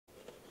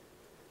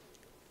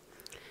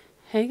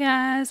Hey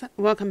guys,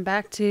 welcome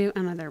back to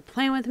another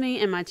plan with me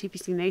in my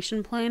TPC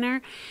Nation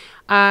planner.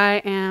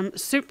 I am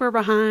super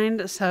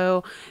behind,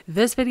 so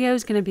this video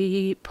is going to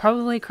be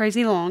probably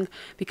crazy long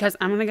because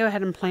I'm going to go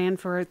ahead and plan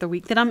for the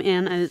week that I'm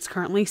in, and it's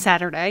currently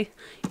Saturday.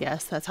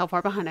 Yes, that's how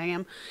far behind I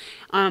am.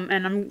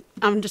 And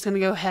I'm just going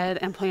to go ahead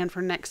and plan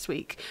for next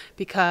week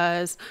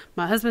because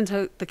my husband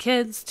took the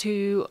kids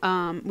to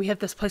we have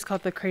this place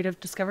called the Creative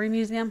Discovery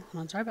Museum.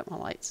 Hold on, sorry about my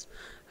lights.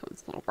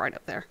 It's a little bright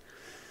up there.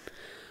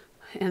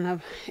 In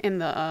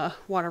the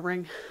water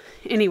ring.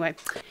 Anyway,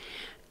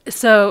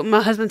 so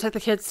my husband took the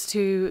kids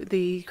to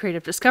the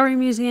Creative Discovery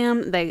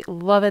Museum. They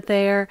love it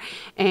there,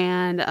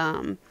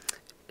 and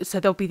so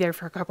they'll be there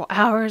for a couple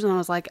hours. And I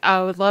was like,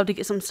 I would love to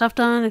get some stuff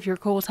done if you're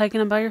cool with taking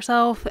them by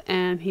yourself.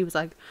 And he was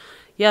like,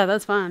 yeah,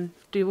 that's fine,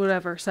 do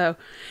whatever. So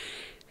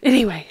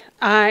anyway,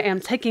 I am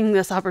taking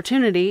this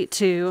opportunity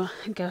to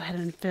go ahead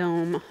and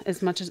film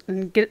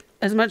and get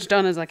as much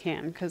done as I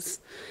can because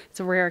it's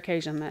a rare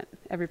occasion that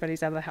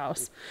everybody's out of the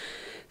house.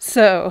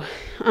 So,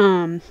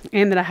 and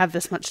that I have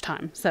this much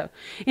time. So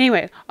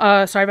anyway,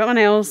 sorry about my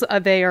nails.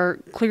 They are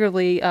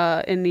clearly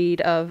in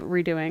need of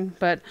redoing,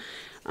 but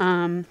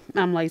I'm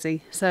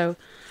lazy. So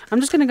I'm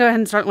just going to go ahead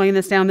and start laying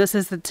this down. This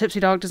is the Tipsy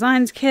Dog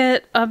Designs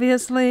kit,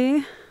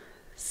 obviously.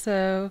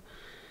 So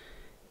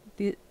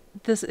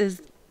this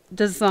is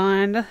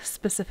designed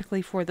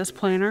specifically for this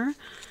planner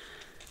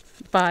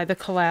by the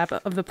collab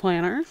of the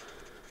planner,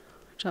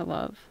 which I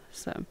love.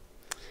 So,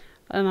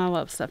 and I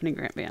love Stephanie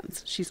Grant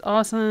Vance. She's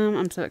awesome.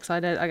 I'm so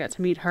excited. I got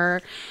to meet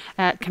her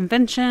at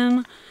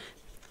convention.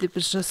 It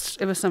was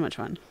so much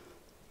fun.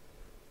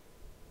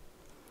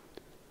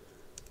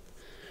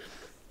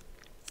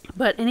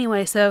 But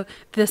anyway, so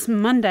this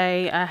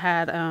Monday I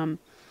had an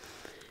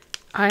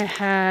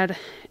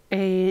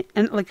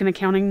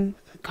accounting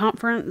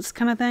conference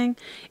kind of thing.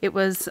 It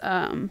was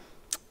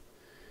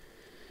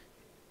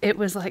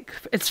like,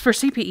 it's for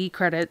CPE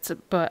credits,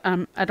 but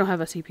I don't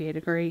have a CPA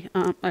degree,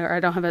 or I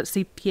don't have a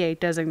CPA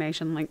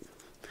designation. Like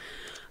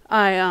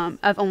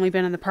I've only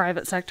been in the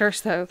private sector,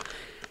 so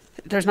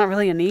there's not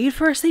really a need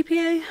for a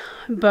CPA.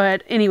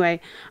 But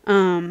anyway,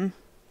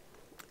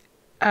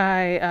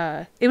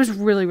 it was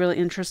really, really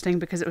interesting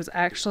because it was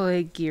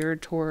actually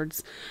geared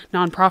towards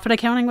nonprofit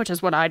accounting, which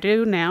is what I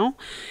do now.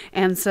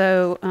 And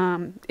so,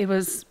 it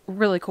was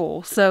really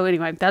cool. So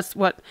anyway, that's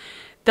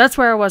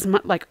where I was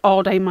like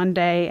all day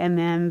Monday. And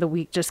then the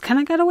week just kind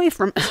of got away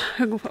from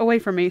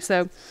me.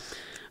 So,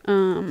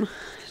 it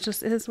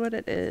just is what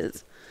it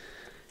is.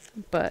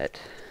 But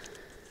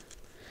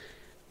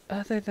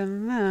other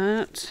than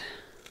that,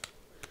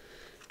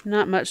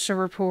 not much to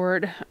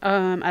report.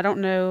 I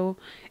don't know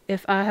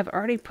if I have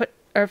already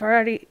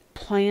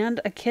planned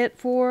a kit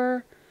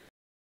for.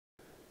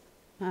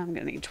 I'm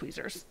gonna need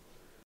tweezers.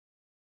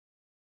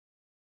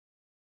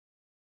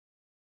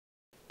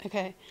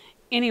 Okay.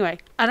 Anyway,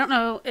 I don't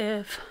know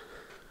if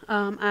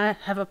I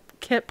have a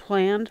kit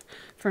planned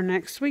for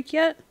next week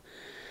yet.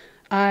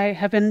 I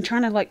have been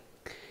trying to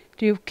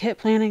do kit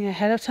planning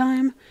ahead of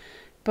time,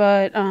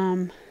 but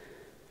I'll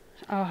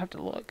have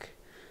to look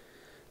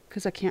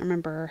because I can't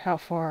remember how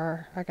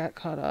far I got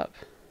caught up.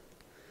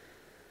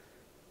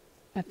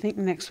 I think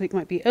next week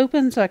might be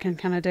open, so I can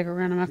kind of dig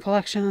around in my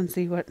collection and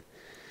see what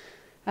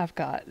I've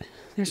got.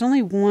 There's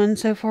only one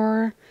so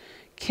far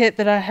kit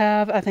that I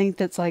have, I think,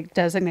 that's like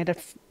designated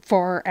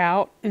farther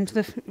out into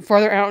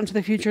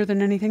the future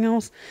than anything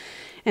else,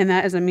 and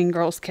that is a Mean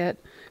Girls kit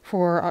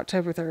for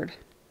October 3rd.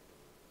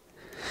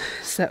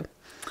 So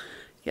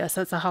yes,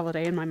 that's a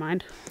holiday in my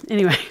mind.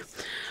 Anyway,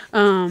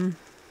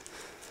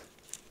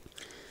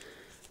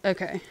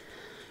 okay.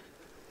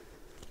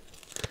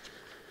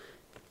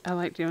 I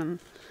like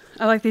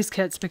these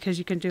kits because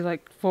you can do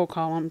like full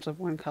columns of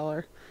one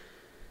color.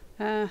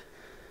 I'll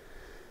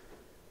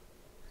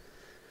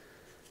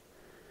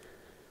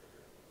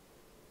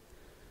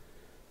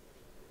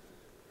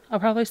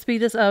probably speed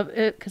this up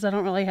because I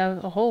don't really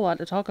have a whole lot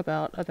to talk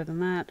about other than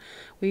that.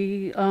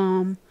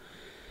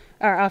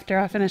 After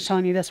I finish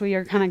telling you this, we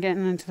are kind of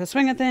getting into the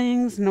swing of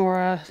things.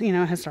 Nora,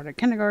 has started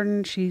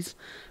kindergarten. She's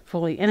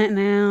fully in it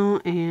now,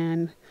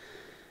 and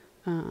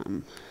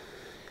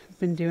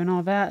been doing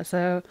all that.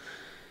 So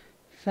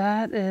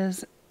that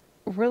is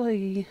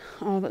really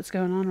all that's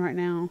going on right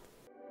now.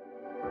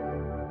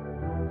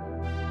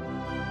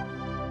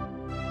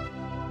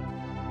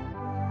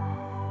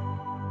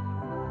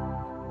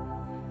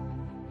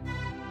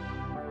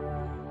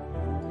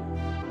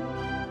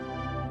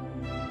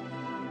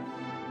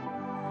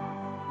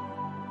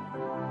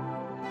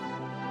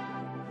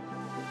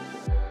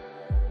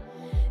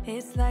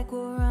 It's like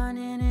we're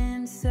running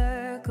in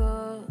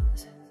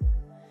circles,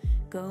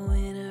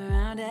 going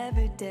around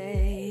every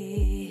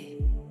day,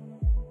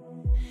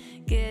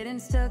 getting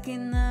stuck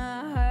in the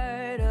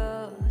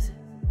hurdles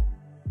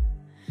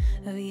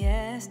of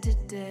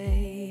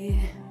yesterday.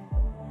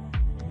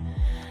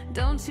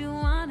 Don't you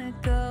wanna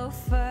go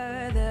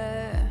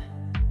further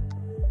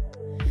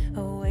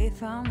away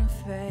from the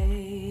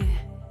fray?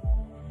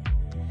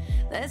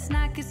 Let's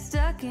not get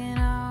stuck in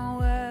our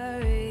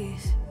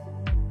worries.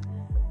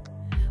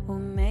 we'll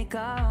make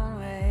our own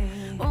way.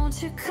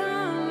 Won't you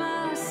come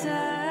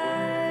outside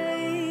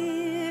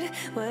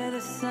where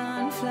the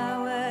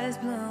sunflowers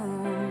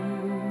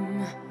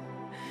bloom?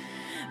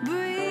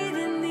 Breathe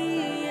in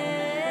the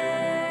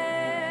air,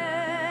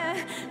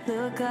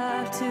 look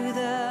up to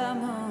the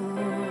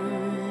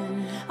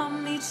moon. I'll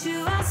meet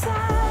you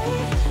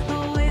outside,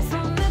 away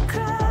from the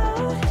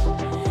crowd.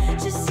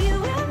 Just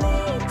you and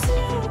me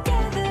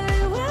together,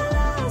 it will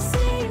all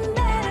seem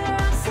better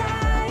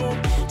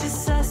outside.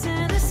 Just us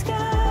in the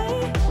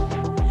sky.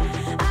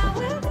 I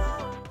will go.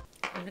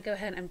 I'm gonna go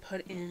ahead and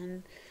put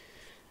in,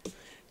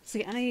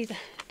 see, I need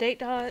date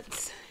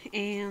dots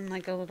and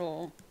like a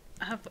little,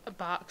 I have a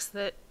box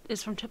that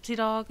is from Tipsy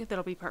Dog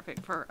that'll be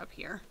perfect for up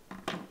here.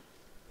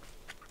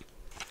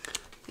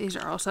 These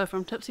are also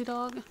from Tipsy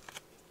Dog.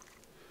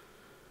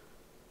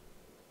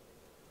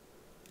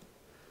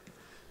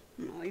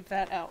 I'm gonna leave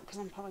that out because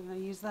I'm probably gonna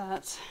use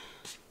that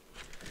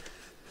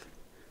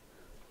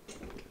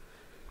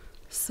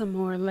some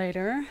more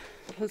later.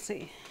 Let's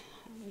see.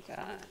 We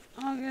got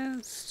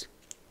August.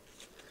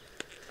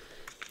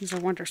 These are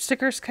Winter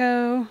Stickers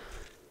Co.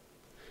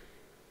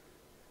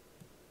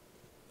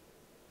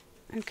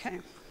 Okay.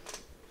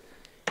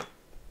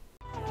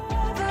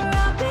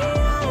 I'll be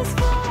yours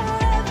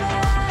forever.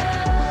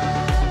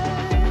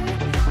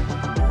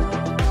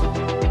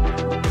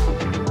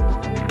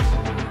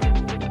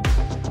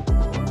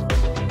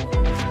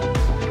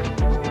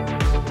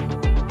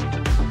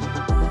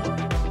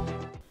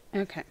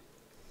 Okay.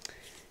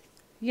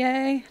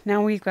 Yay.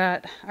 Now we've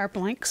got our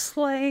blank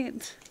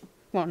slate.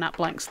 Well, not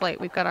blank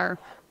slate. We've got our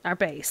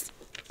base.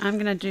 I'm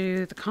going to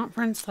do the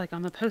conference like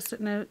on the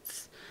post-it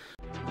notes.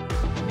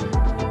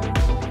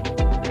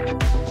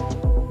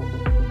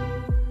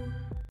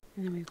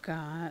 And then we've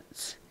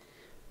got,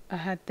 I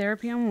had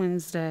therapy on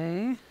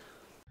Wednesday.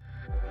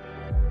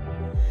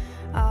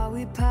 Are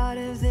we part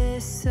of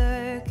this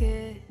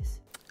circus?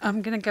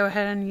 I'm going to go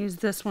ahead and use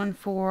this one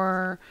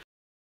for,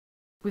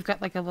 we've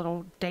got like a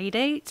little day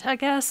date, I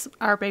guess.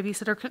 Our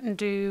babysitter couldn't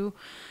do,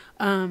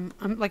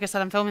 like I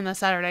said, I'm filming this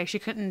Saturday. She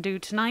couldn't do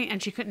tonight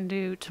and she couldn't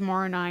do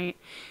tomorrow night.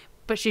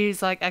 But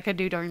she's like, I could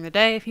do during the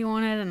day if you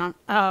wanted. And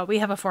we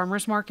have a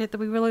farmer's market that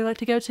we really like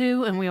to go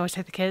to. And we always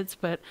take the kids.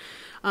 But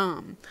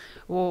I'll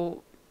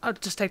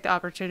just take the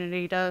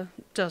opportunity to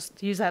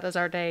just use that as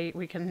our day.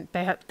 We can,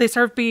 they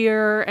serve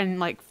beer and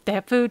like they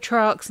have food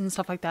trucks and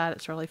stuff like that.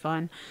 It's really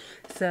fun.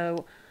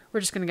 So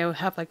we're just going to go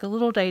have like a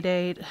little day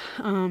date,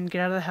 get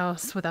out of the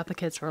house without the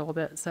kids for a little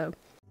bit. So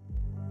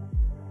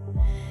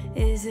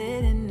Is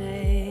it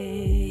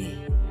innate?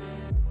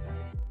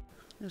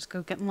 just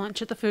go get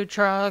lunch at the food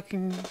truck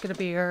and get a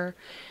beer.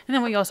 And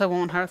then we also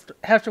won't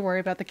have to worry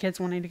about the kids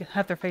wanting to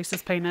have their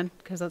faces painted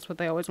because that's what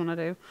they always want to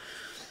do.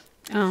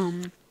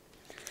 And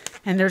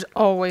there's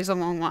always a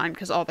long line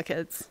because all the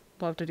kids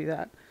love to do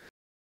that.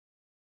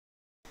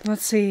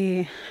 Let's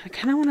see. I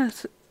kind of want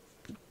to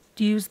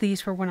use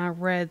these for when I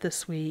read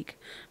this week.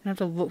 I have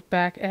to look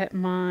back at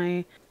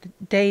my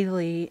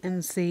daily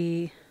and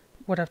see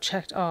what I've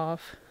checked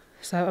off.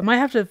 So I might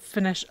have to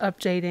finish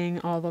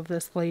updating all of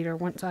this later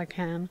once I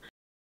can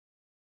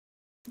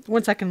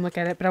look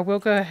at it. But I will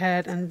go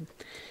ahead and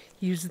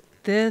use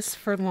this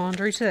for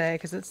laundry today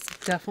because it's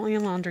definitely a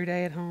laundry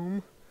day at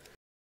home.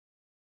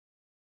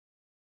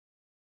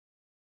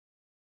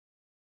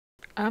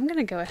 I'm going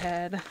to go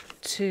ahead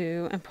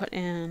and put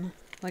in,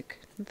 like,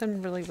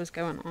 nothing really was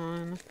going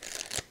on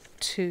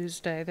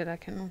Tuesday that I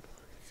can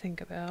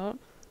think about,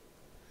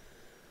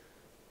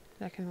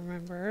 that I can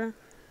remember.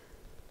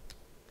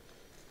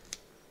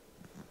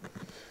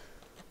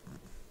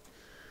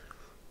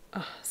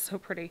 Oh, so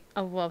pretty.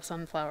 I love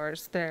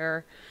sunflowers.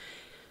 I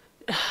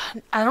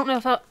don't know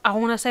if I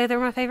want to say they're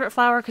my favorite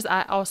flower because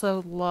I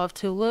also love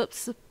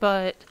tulips,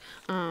 but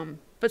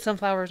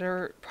sunflowers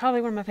are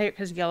probably one of my favorite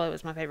because yellow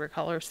is my favorite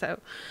color. So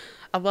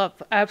I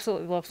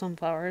absolutely love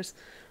sunflowers.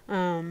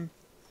 Let's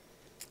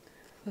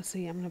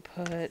see, I'm going to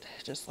put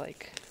just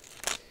like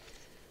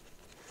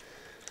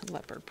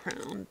leopard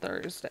print on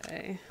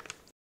Thursday.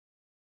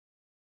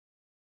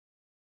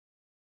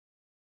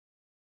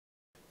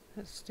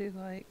 Let's do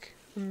like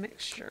a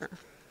mixture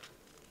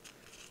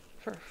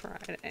for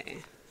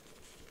Friday.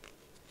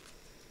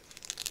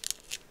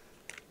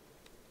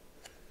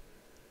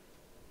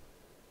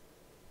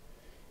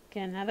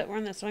 Again, now that we're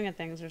in the swing of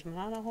things, there's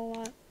not a whole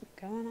lot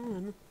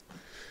going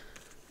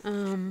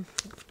on.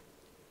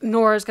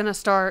 Nora's going to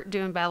start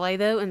doing ballet,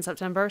 though, in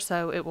September,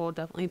 so it will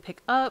definitely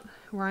pick up.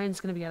 Ryan's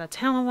going to be out of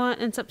town a lot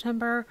in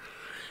September.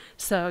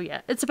 So,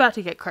 yeah, it's about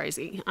to get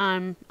crazy.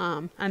 I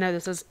know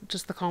this is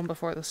just the calm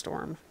before the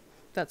storm.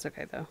 That's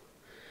okay, though.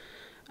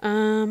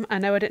 I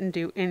know I didn't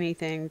do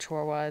anything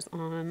chore-wise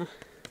on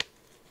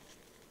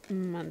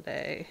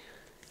Monday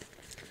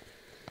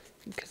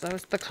because I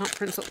was at the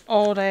conference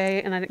all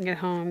day and I didn't get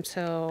home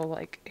till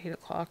like 8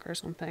 o'clock or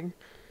something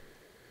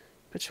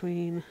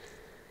between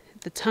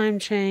the time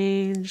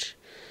change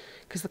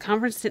because the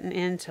conference didn't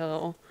end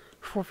till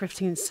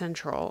 4:15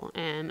 Central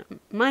and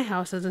my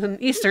house is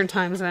in Eastern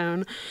time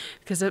zone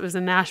because it was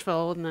in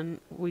Nashville and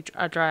then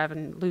I drive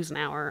and lose an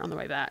hour on the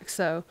way back.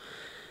 So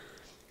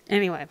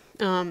Anyway,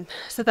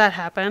 so that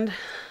happened.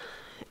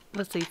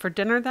 Let's see, for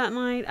dinner that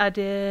night, I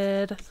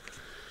did,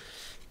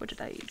 what did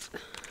I eat?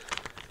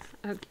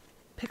 I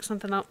picked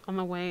something up on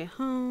the way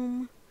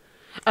home.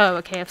 Oh,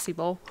 a KFC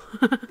bowl.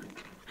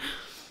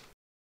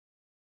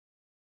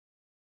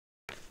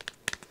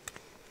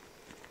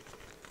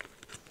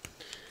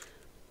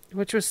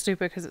 Which was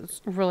stupid because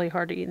it's really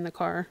hard to eat in the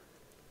car.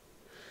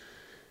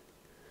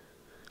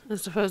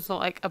 As opposed to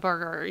like a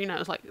burger, you know,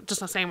 it's like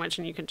just a sandwich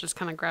and you can just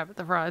kind of grab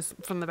the fries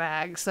from the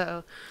bag.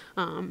 So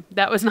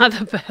that was not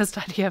the best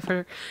idea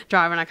for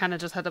driving. I kind of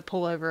just had to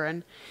pull over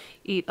and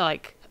eat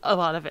like a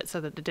lot of it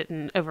so that it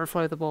didn't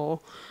overflow the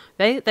bowl.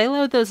 They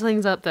load those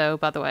things up though,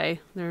 by the way.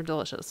 They're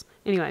delicious.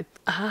 Anyway,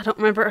 I don't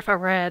remember if I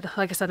read.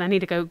 Like I said, I need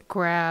to go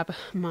grab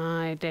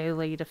my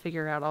daily to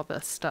figure out all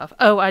this stuff.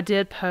 Oh, I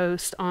did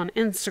post on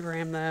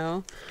Instagram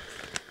though.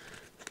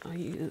 I'll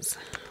use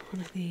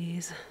one of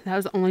these. That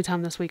was the only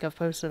time this week I've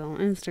posted on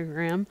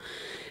Instagram.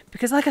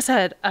 Because like I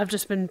said, I've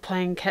just been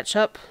playing catch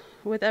up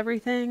with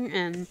everything.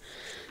 And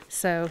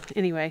so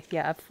anyway,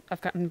 yeah,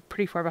 I've gotten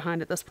pretty far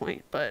behind at this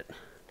point. But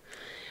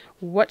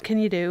what can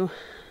you do?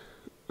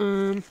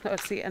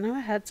 Let's see. I know I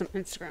had some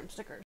Instagram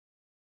stickers.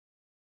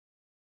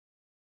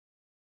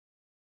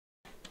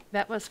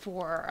 That was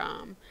for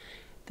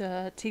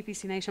the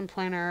TPC Nation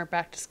Planner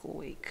Back to School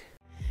Week.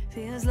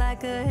 Feels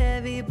like a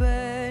heavy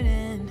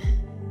burden,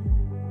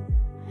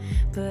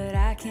 but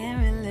I can't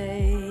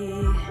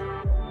relate.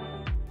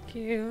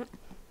 Cute.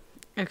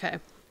 Okay.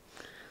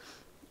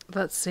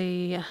 Let's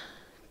see.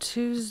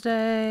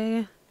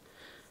 Tuesday,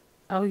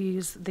 I'll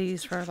use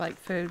these for like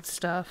food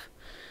stuff.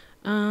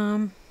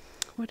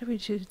 What did we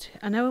do?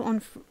 I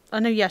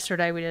know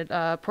yesterday we did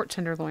pork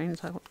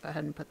tenderloins. I'll go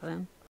ahead and put that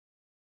in.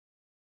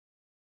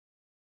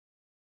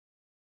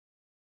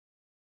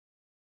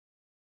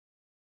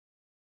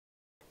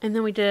 And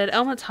then we did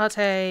El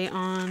Matate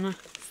on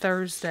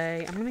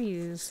Thursday. I'm going to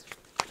use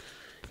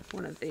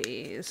one of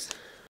these.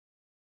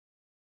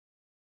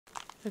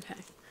 Okay.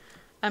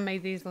 I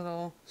made these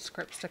little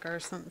script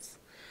stickers since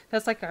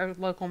that's like our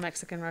local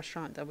Mexican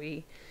restaurant that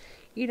we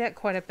eat at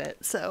quite a bit.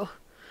 So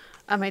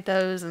I made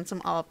those and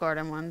some Olive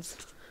Garden ones.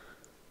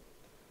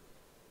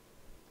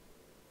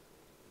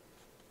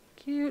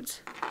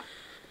 Cute.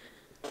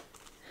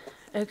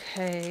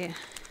 Okay.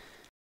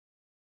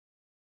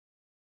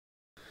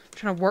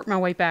 Trying to work my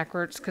way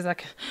backwards because I'm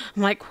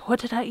like, what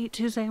did I eat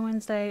Tuesday,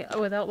 Wednesday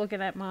without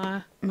looking at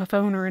my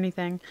phone or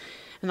anything?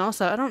 And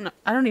also, I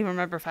don't even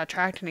remember if I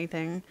tracked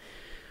anything.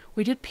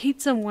 We did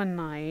pizza one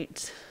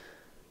night.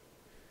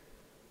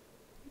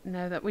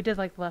 No, that we did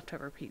like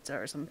leftover pizza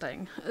or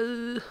something.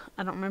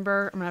 I don't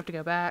remember. I'm gonna have to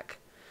go back.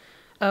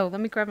 Oh,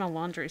 let me grab my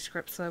laundry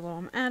script so while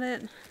I'm at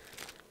it.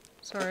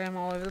 Sorry, I'm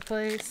all over the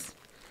place.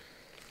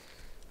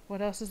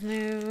 What else is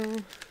new?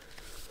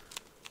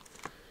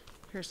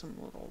 Here's some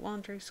little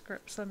laundry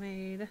scripts I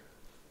made.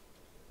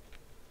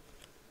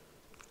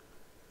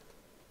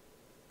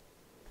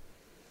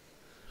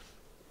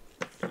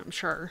 I'm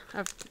sure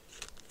I've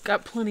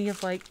got plenty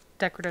of like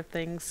decorative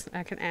things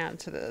I can add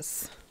to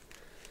this.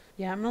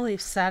 Yeah, I'm gonna leave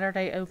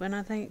Saturday open,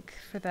 I think,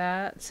 for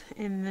that.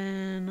 And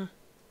then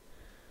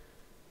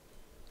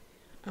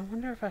I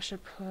wonder if I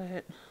should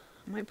I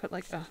might put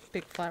like a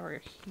big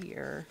flower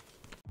here.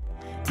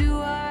 Do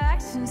our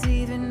actions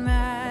even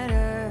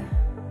matter?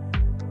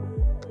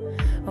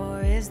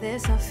 Or is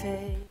this a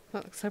fate?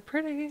 That looks so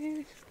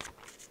pretty.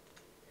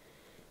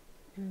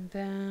 And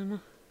then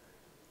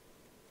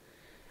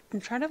I'm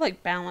trying to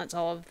like balance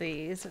all of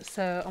these.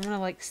 So I'm gonna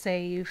like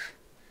save.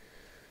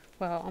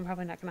 Well, I'm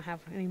probably not gonna have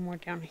any more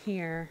down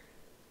here.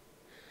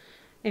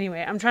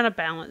 Anyway, I'm trying to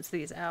balance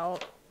these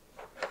out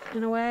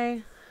in a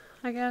way,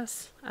 I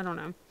guess. I don't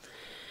know.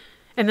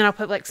 And then I'll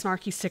put like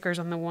snarky stickers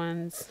on the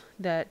ones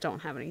that don't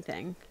have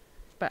anything.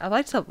 But I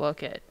like to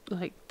look at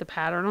like the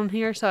pattern on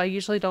here, so I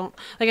usually don't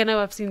like. I know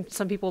I've seen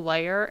some people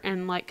layer,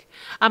 and like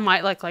I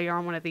might like layer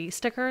on one of these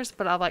stickers,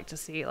 but I like to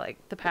see like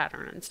the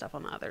pattern and stuff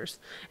on others.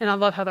 And I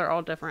love how they're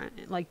all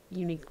different, like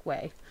unique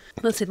way.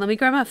 Let's see. Let me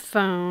grab my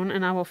phone,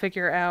 and I will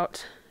figure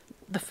out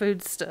the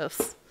food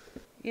stuffs.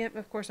 Yep,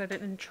 of course I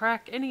didn't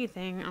track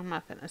anything on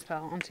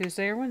MyFitnessPal on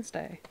Tuesday or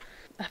Wednesday.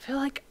 I feel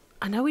like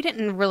I know we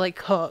didn't really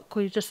cook.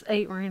 We just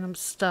ate random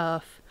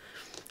stuff.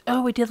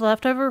 Oh, we did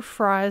leftover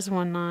fries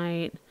one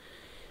night.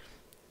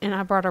 And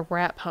I brought a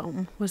wrap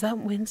home. Was that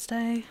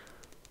Wednesday?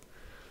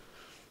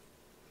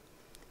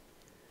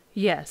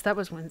 Yes, that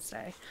was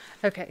Wednesday.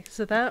 Okay,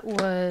 so that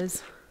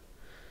was...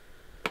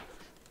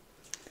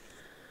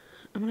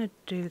 I'm going to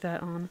do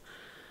that on...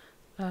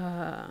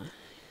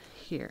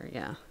 here,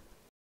 yeah.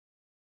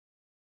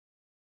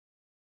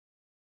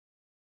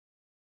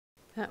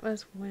 That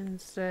was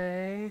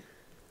Wednesday.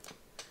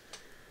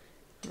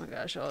 Oh my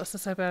gosh, y'all, this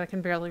is so bad I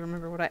can barely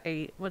remember what I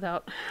ate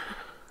without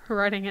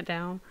writing it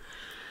down.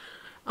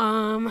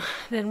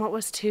 Then what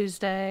was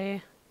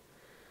Tuesday?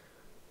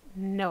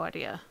 No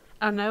idea.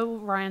 I know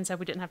Ryan said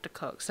we didn't have to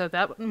cook, so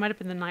that might have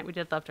been the night we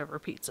did leftover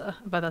pizza,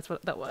 but that's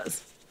what that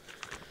was.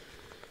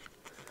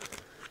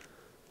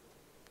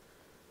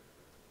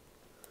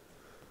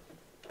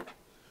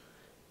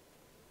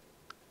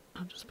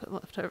 I'll just put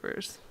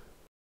leftovers.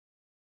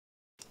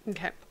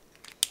 Okay.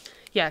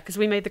 Yeah, because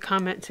we made the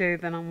comment too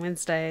then on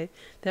Wednesday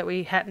that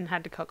we hadn't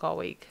had to cook all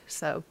week.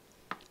 So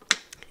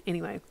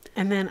anyway,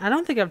 and then I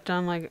don't think I've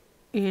done like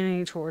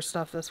any chore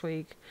stuff this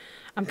week.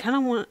 I'm kind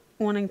of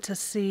wanting to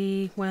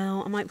see,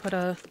 well, I might put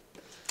a,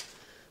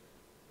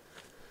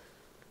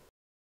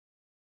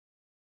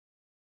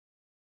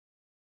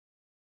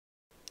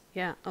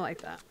 yeah, I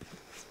like that.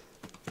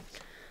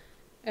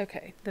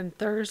 Okay, then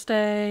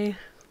Thursday,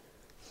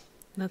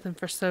 nothing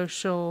for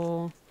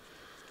social.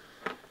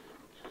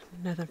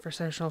 Nothing for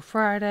social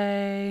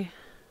Friday.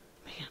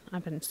 Man,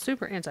 I've been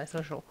super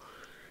antisocial.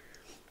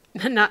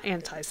 Not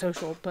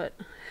antisocial, but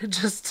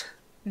just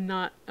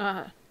not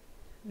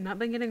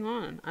been getting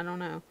on. I don't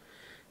know.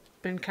 It's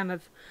been kind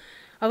of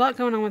a lot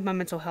going on with my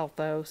mental health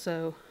though,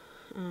 so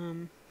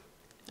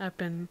I've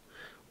been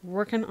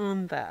working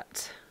on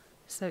that.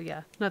 So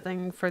yeah,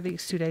 nothing for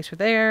these 2 days for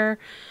there.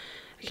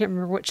 I can't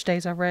remember which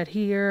days I read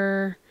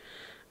here.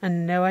 I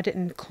know I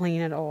didn't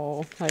clean at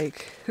all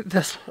like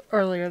this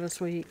earlier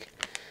this week.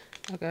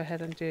 I'll go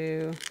ahead and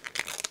do,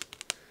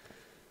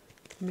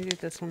 let me do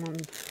this one on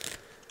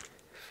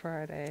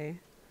Friday.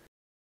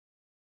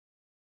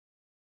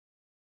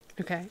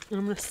 Okay,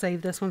 I'm going to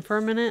save this one for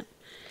a minute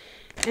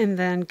and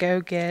then go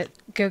get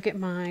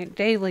my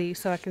daily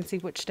so I can see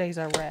which days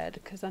I read,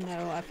 because I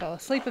know I fell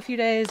asleep a few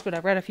days, but I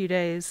read a few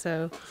days,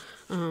 so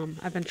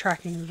I've been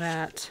tracking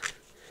that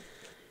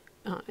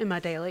in my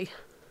daily.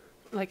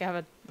 Like I have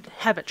a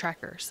habit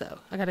tracker, so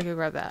I got to go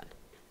grab that.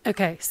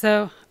 Okay,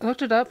 so I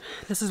looked it up.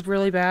 This is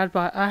really bad,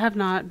 but I have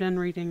not been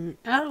reading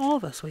at all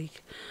this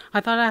week. I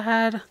thought I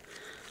had.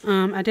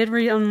 I did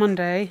read on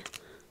Monday,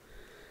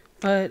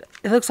 but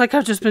it looks like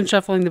I've just been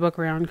shuffling the book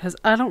around because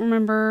I don't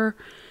remember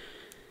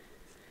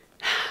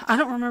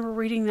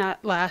reading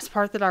that last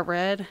part that I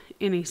read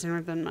any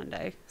sooner than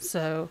Monday.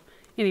 So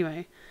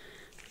anyway,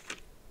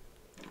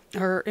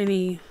 or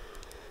any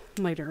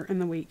later in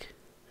the week.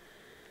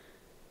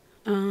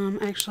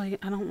 Actually,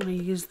 I don't want to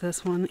use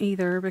this one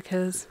either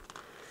because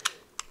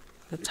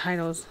the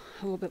title's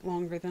a little bit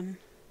longer than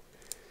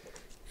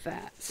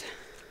that.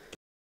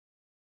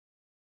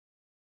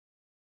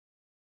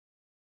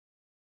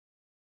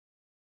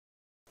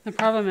 The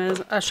problem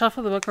is I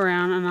shuffle the book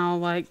around and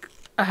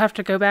I have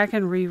to go back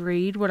and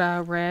reread what I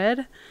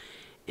read,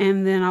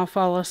 and then I'll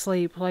fall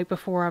asleep like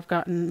before I've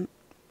gotten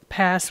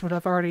past what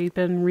I've already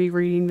been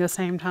rereading the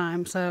same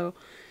time. So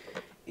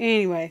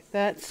anyway,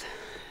 that's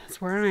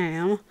where I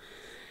am.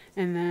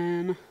 And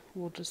then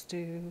we'll just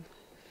do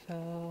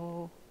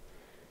fell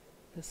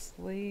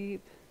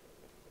asleep.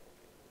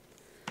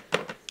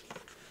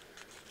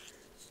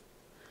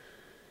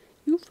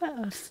 You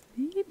fell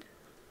asleep?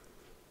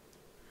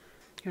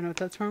 You know what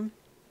that's from?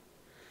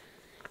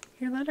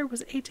 Your letter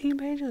was 18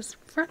 pages,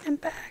 front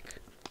and back.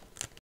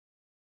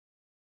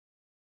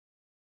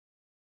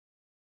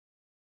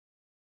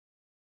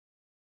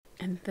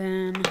 And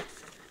then,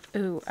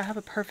 ooh, I have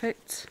a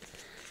perfect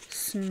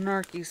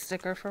snarky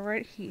sticker for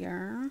right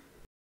here.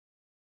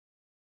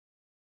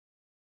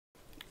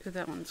 Ooh,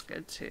 that one's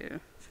good too.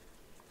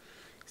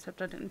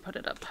 Except I didn't put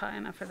it up high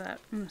enough for that.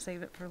 I'm gonna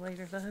save it for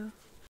later though.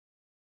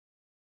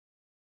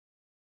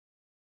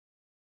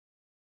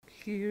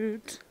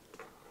 Cute.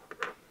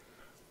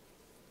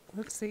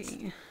 Let's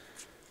see.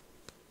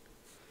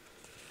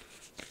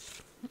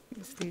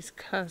 It's these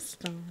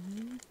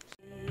custom.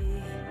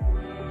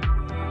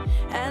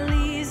 At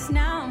least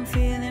now I'm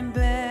feeling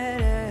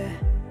better.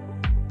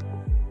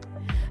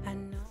 I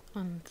know.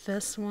 On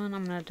this one,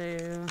 I'm gonna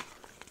do.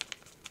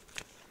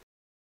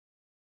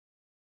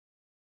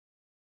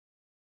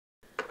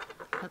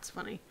 That's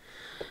funny.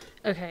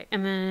 Okay,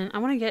 and then I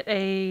want to get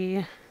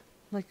a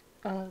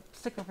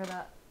sticker for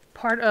that.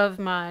 Part of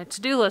my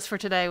to-do list for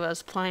today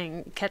was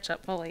playing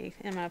catch-up fully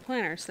in my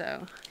planner,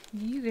 so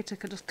you get to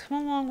just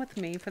come along with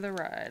me for the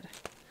ride.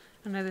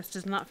 I know this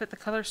does not fit the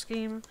color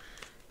scheme,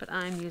 but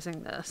I'm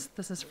using this.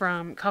 This is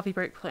from Coffee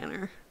Break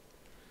Planner.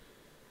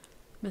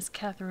 Miss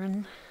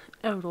Catherine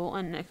Odell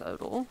and Nick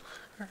Odell,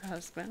 her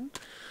husband.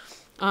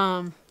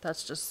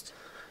 That's just,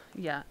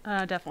 yeah,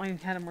 I definitely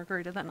had a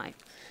margarita that night.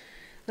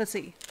 Let's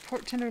see,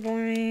 pork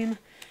tenderloin.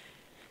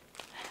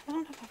 I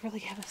don't know if I really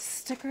have a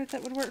sticker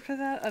that would work for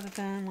that, other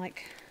than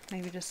like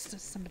maybe just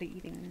somebody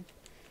eating.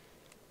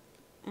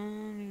 I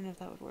don't even know if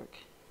that would work.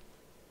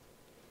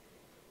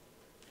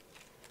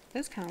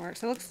 This kind of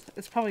works.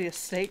 It's probably a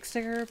steak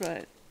sticker,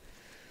 but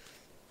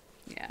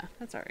yeah,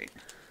 that's alright.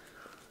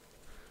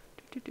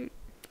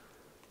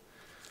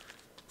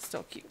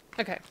 Still cute.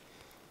 Okay.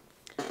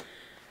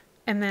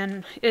 And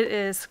then it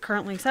is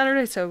currently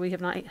Saturday, so we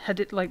have not had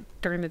it like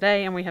during the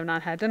day, and we have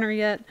not had dinner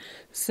yet.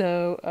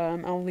 So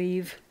I'll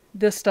leave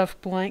this stuff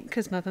blank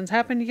because nothing's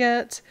happened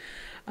yet.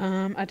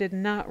 I did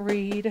not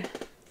read.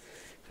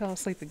 Fell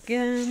asleep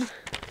again.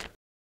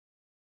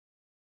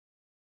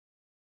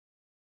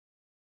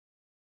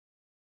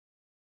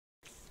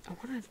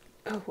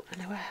 Oh,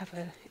 I know I have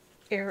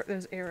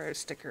those arrow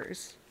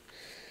stickers.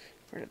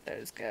 Where did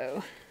those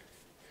go?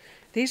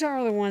 These are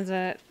all the ones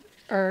that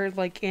are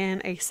like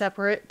in a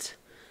separate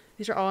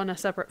These are all in a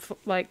separate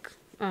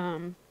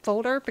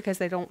folder because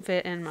they don't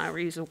fit in my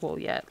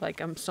reusable yet. Like,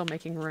 I'm still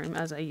making room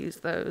as I use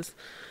those.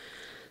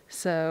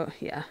 So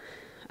yeah,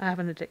 I have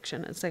an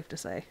addiction, it's safe to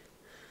say.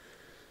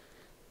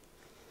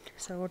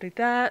 So we'll do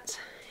that.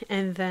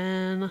 And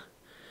then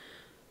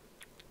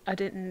I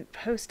didn't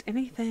post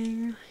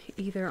anything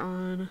either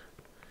on,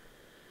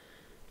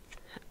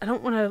 I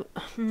don't want to,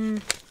 I'm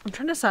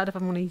trying to decide if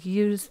I'm going to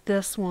use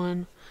this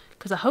one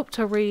because I hope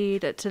to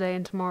read it today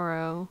and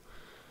tomorrow.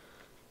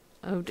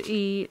 Oh, to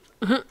eat.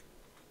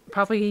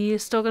 Probably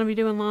still going to be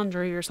doing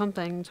laundry or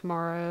something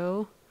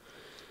tomorrow.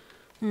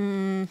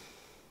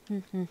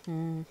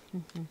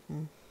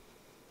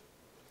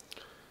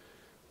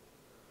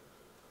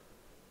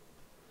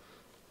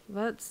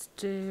 Let's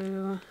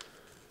do...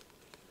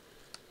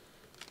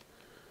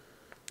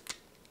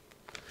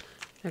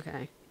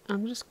 Okay,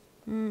 I'm just...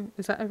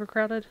 is that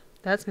overcrowded?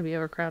 That's going to be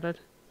overcrowded.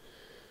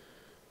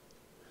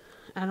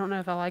 I don't know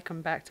if I like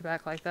them back to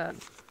back like that.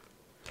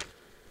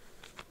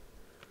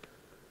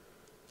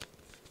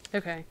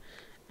 Okay,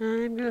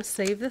 I'm going to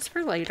save this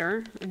for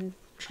later and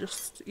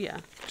just, yeah,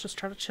 just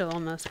try to chill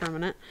on this for a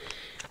minute.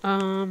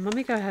 Let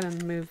me go ahead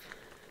and move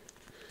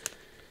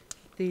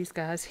these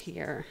guys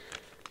here.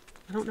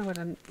 I don't know what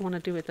I want to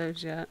do with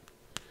those yet.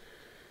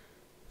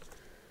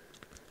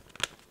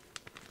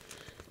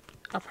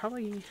 I'm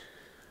going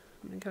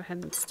to go ahead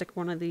and stick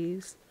one of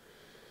these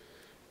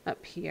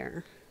up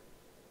here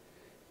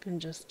and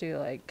just do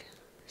like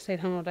stayed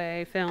home all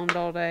day, filmed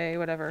all day,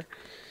 whatever.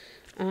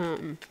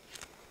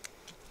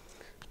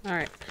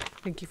 Alright,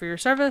 thank you for your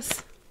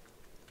service.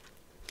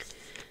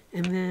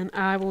 And then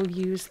I will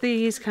use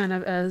these kind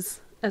of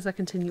as I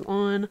continue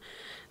on.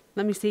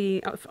 Let me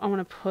see if I want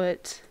to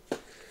put, I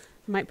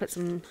might put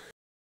some,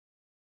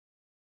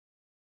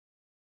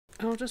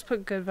 I'll just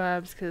put good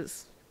vibes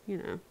because, you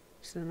know,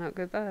 send out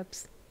good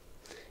vibes.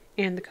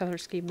 And the color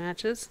scheme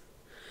matches.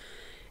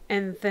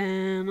 And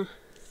then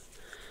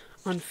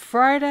on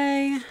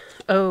Friday,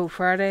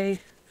 Friday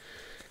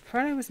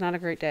was not a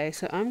great day,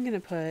 so I'm going to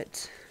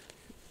put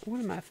one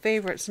of my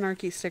favorite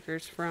snarky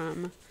stickers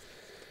from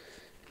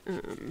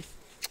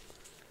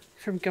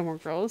Gilmore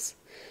Girls.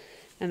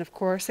 And of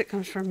course it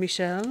comes from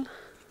Michelle.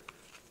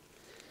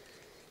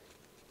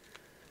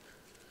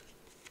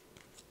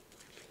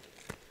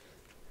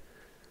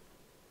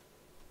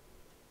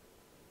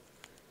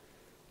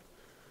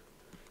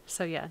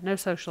 So yeah, no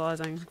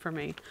socializing for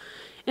me.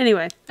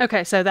 Anyway,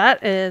 okay, so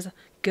that is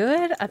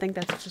good. I think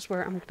that's just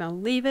where I'm gonna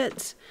leave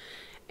it.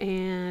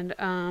 And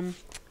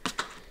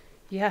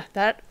yeah,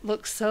 that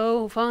looks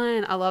so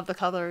fun. I love the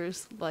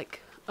colors.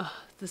 Like,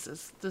 this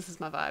is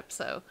my vibe.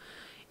 So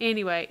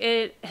anyway,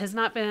 it has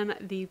not been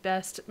the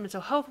best mental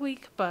health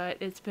week, but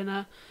it's been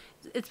a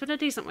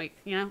decent week.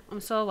 You know, I'm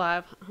still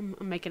alive. I'm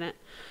making it.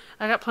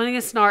 I got plenty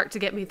of snark to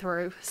get me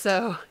through.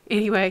 So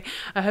anyway,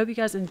 I hope you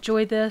guys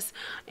enjoyed this.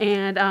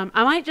 And I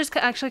might just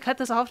actually cut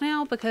this off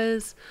now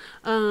because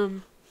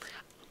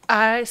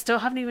I still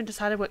haven't even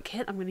decided what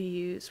kit I'm going to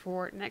use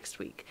for next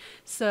week.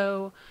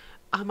 So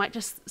I might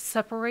just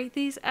separate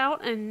these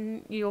out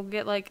and you'll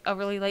get like a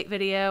really late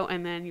video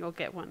and then you'll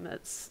get one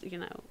that's, you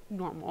know,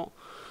 normal.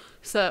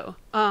 So,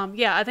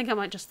 yeah, I think I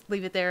might just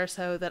leave it there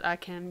so that I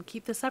can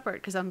keep this separate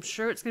because I'm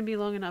sure it's going to be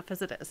long enough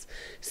as it is.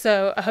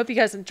 So, I hope you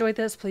guys enjoyed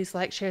this. Please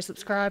like, share,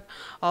 subscribe,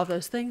 all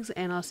those things,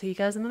 and I'll see you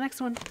guys in the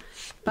next one.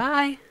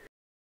 Bye!